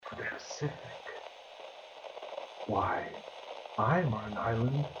Pacific. Why, I'm on an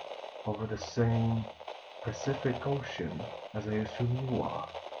island over the same Pacific Ocean as I assume you are.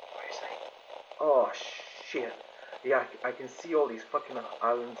 What are you saying? Oh, shit. Yeah, I can see all these fucking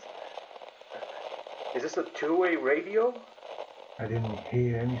islands. Is this a two-way radio? I didn't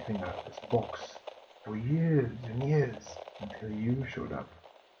hear anything out of this box for years and years until you showed up.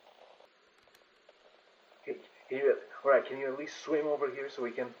 Alright, can you at least swim over here so we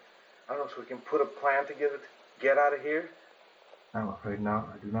can, I don't know, so we can put a plan together to get out of here? I'm afraid now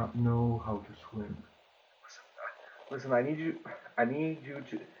I do not know how to swim. Listen, I need you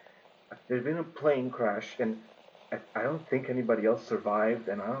to, there's been a plane crash and I don't think anybody else survived,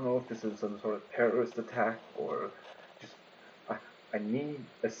 and I don't know if this is some sort of terrorist attack or just, I need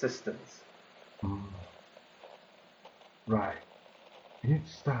assistance. Right. You need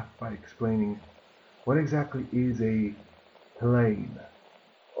to start by explaining what exactly is a plane.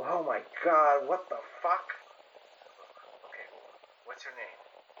 Oh my god, what the fuck? Okay, what's your name?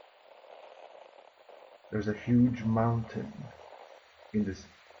 There's a huge mountain in this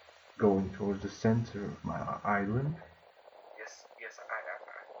going towards the center of my island. Yes,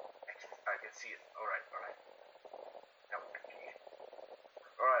 I can see it. Alright. Now,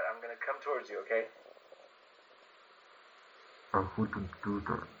 alright, I'm gonna come towards you, okay? I wouldn't do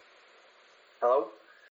that. Hello?